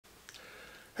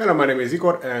Hello, my name is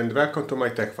Igor and welcome to my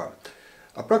tech fab.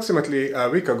 Approximately a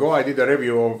week ago I did a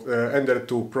review of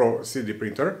Ender-2 Pro CD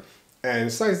printer,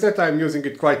 and since that I'm using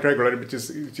it quite regularly because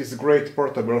it is a great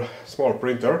portable small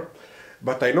printer.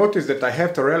 But I noticed that I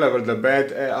have to relevel the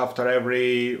bed after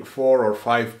every 4 or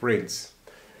 5 prints.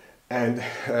 And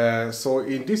so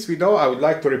in this video I would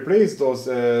like to replace those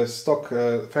stock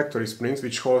factory springs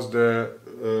which hold the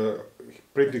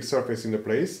printing surface in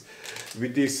place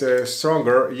with these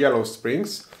stronger yellow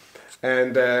springs.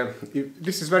 And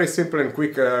this is very simple and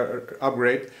quick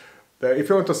upgrade. If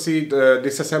you want to see the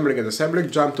disassembling and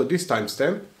assembling, jump to this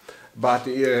timestamp. But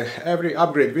every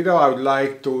upgrade video I would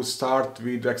like to start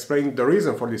with explaining the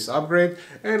reason for this upgrade,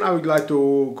 and I would like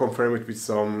to confirm it with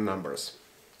some numbers.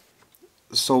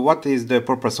 So what is the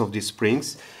purpose of these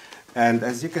springs? And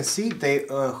as you can see, they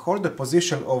hold the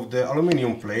position of the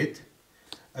aluminum plate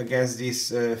against this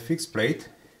fixed plate,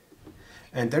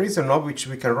 and there is a knob which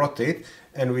we can rotate,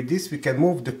 and with this we can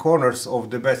move the corners of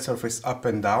the bed surface up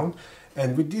and down,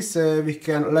 and with this we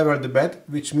can level the bed,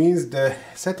 which means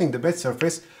setting the bed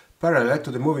surface parallel to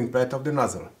the moving path of the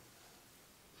nozzle.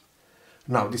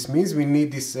 Now this means we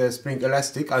need this spring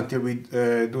elastic until we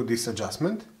do this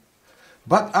adjustment,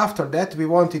 but after that we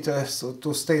want it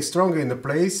to stay strong in the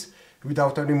place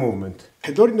without any movement.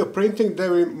 During the printing they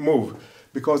will move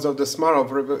because of the small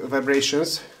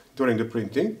vibrations during the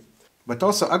printing, but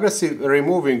also aggressive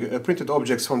removing printed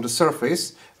objects from the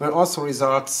surface will also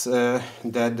results that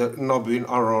the knob will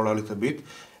unroll a little bit,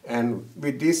 and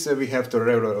with this we have to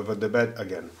roll over the bed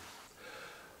again.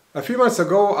 A few months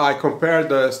ago I compared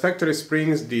the factory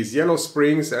springs, these yellow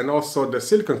springs, and also the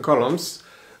silicon columns.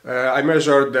 I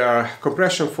measured the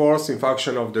compression force in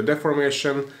function of the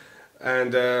deformation,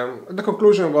 and the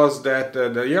conclusion was that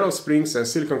the yellow springs and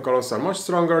silicon columns are much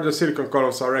stronger. The silicon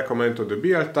columns are recommended to the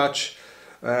BL Touch,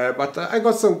 but I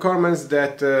got some comments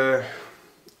that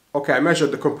okay, I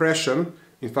measured the compression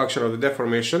in function of the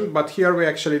deformation, but here we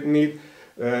actually need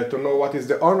to know what is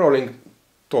the unrolling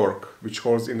torque which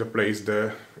holds into place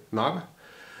the knob.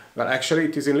 Well, actually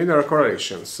it is in linear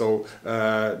correlation, so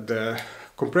the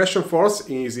compression force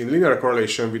is in linear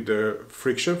correlation with the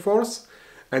friction force,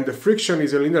 and the friction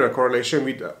is in linear correlation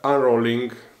with the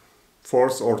unrolling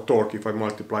force or torque if I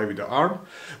multiply with the arm.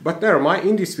 But never mind,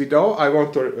 in this video I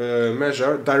want to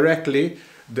measure directly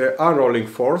the unrolling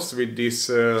force with this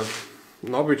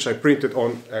knob which I printed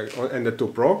on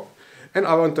Ender-2 Pro, and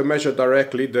I want to measure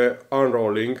directly the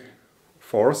unrolling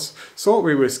force. So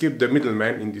we will skip the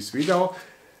middleman in this video,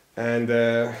 and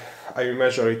I will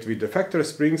measure it with the factory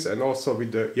springs and also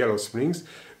with the yellow springs,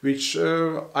 which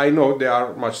I know they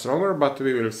are much stronger, but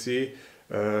we will see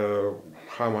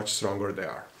how much stronger they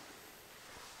are.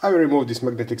 I will remove this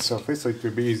magnetic surface so it will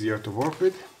be easier to work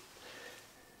with,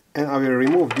 and I will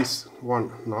remove this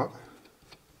one knob.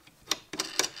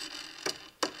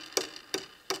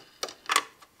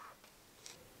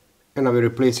 And I will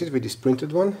replace it with this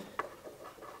printed one.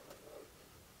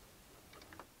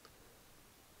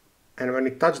 And when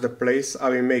it touches the place, I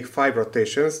will make 5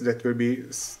 rotations. That will be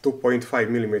 2.5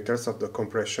 millimeters of the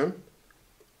compression.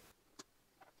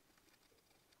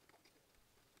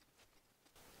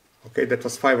 Okay, that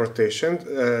was 5 rotations,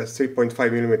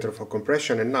 3.5 millimeters for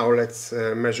compression, and now let's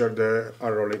measure the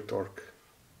unrolling torque.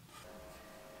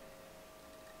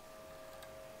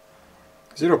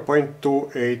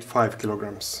 0.285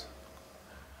 kilograms.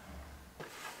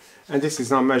 And this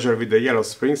is now measured with the yellow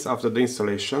springs after the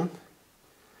installation.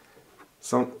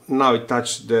 So now it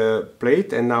touched the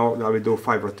plate, and now I will do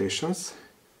 5 rotations.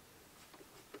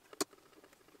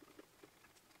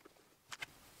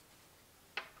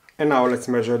 And now let's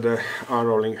measure the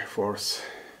unrolling force.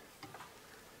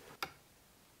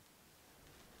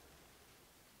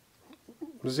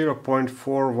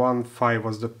 0.415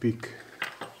 was the peak.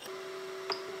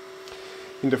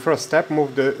 In the first step,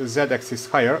 move the Z-axis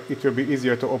higher. It will be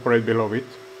easier to operate below it.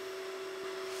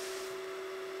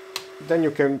 Then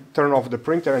you can turn off the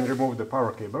printer and remove the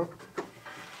power cable.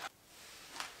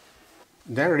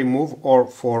 Then remove all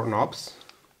 4 knobs.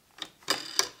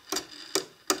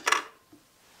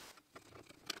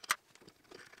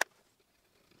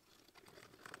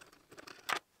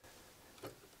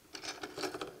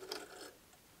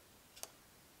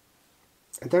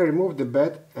 And then remove the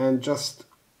bed and just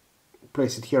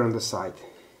place it here on the side.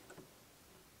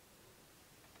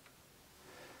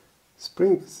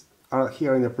 Springs are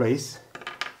here in the place,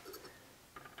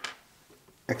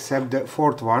 except the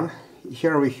 4th one.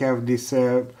 Here we have this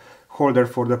holder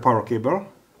for the power cable.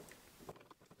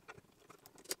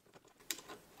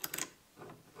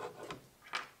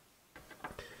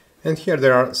 And here they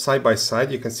are side by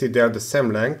side. You can see they are the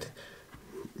same length,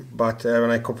 but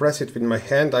when I compress it with my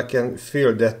hand I can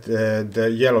feel that the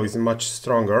yellow is much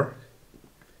stronger.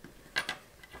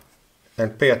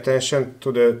 And pay attention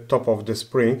to the top of the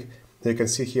spring. You can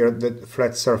see here the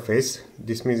flat surface.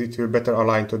 This means it will better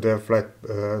align to the flat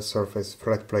surface,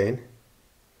 flat plane.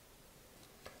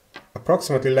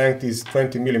 Approximately length is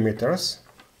 20 millimeters.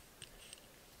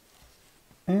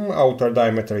 Outer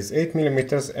diameter is 8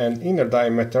 millimeters, and inner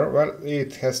diameter, well,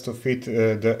 it has to fit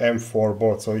the M4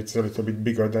 bolt, so it's a little bit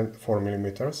bigger than 4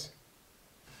 millimeters.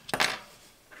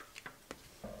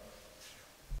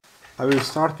 I will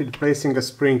start with placing a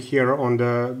spring here on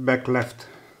the back left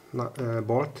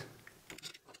bolt.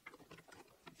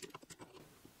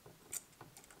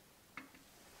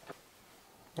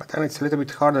 But then it's a little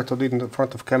bit harder to do it in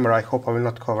front of camera. I hope I will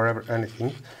not cover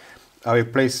anything. I will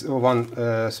place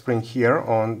one spring here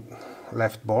on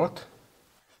left bolt.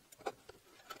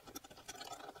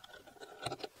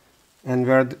 And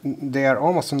where they are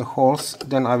almost in the holes,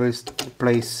 then I will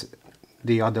place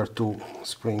the other two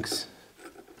springs.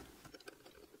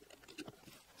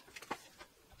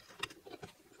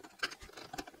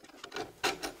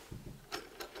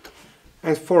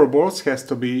 And 4 bolts has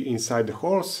to be inside the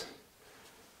holes,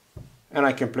 and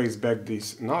I can place back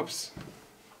these knobs.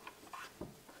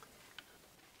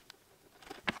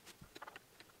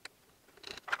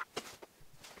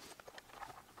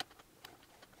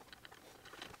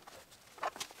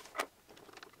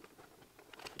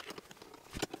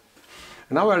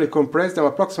 Now I will compress them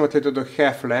approximately to the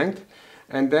half length,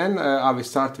 and then I will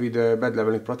start with the bed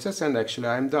leveling process, and actually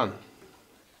I am done.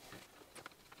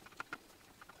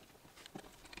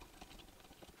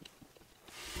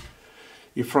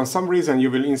 If for some reason you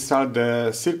will install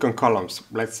the silicon columns,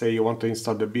 let's say you want to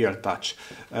install the BL Touch,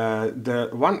 the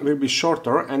one will be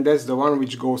shorter, and that's the one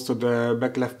which goes to the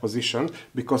back left position,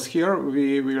 because here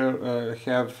we will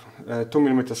have 2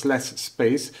 millimeters less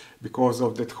space because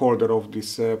of that holder of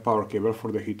this power cable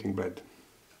for the heating bed.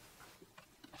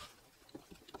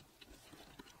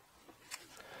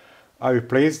 I will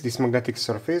place this magnetic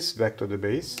surface back to the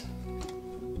base.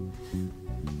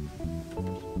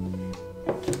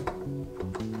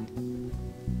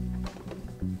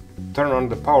 Turn on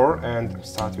the power and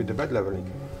start with the bed leveling.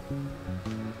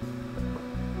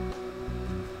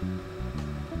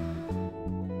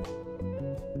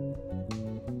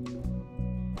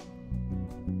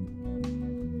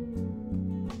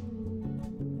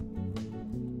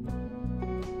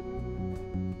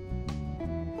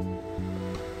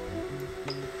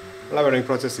 Leveling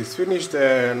process is finished.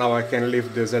 Now I can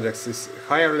lift the Z-axis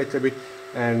higher a little bit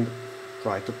and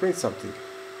try to print something.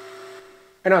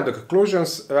 And now the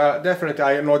conclusions, definitely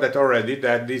I know that already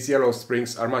that these yellow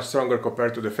springs are much stronger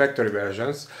compared to the factory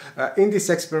versions. In this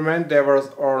experiment they were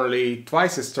only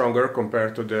twice as stronger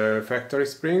compared to the factory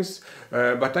springs,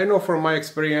 but I know from my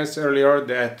experience earlier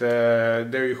that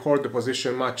they hold the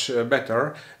position much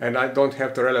better, and I don't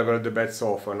have to re-level the bed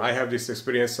so often. I have this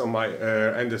experience on my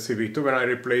Ender-2 when I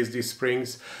replaced these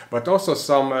springs, but also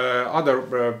some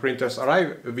other printers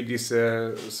arrive with these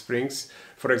springs.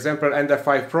 For example,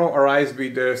 Ender-5 Pro arrives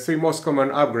with the 3 most common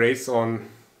upgrades on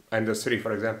Ender-3,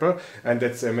 for example, and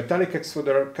that's a metallic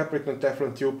extruder, Capricorn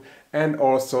Teflon tube, and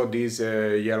also these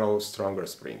yellow stronger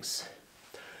springs.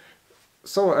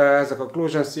 So as a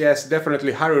conclusion, yes,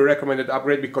 definitely highly recommended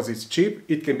upgrade because it's cheap,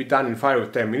 it can be done in 5 or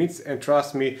 10 minutes, and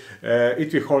trust me,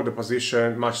 it will hold the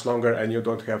position much longer and you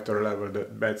don't have to level the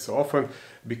bed so often,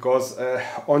 because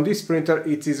on this printer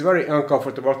it is very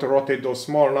uncomfortable to rotate those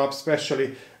small knobs,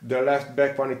 especially the left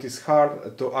back one. It is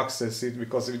hard to access it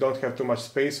because we don't have too much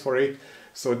space for it,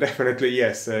 so definitely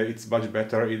yes, it's much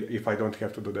better if I don't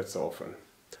have to do that so often.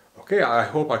 Okay, I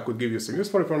hope I could give you some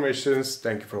useful information.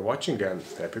 Thank you for watching and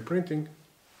happy printing!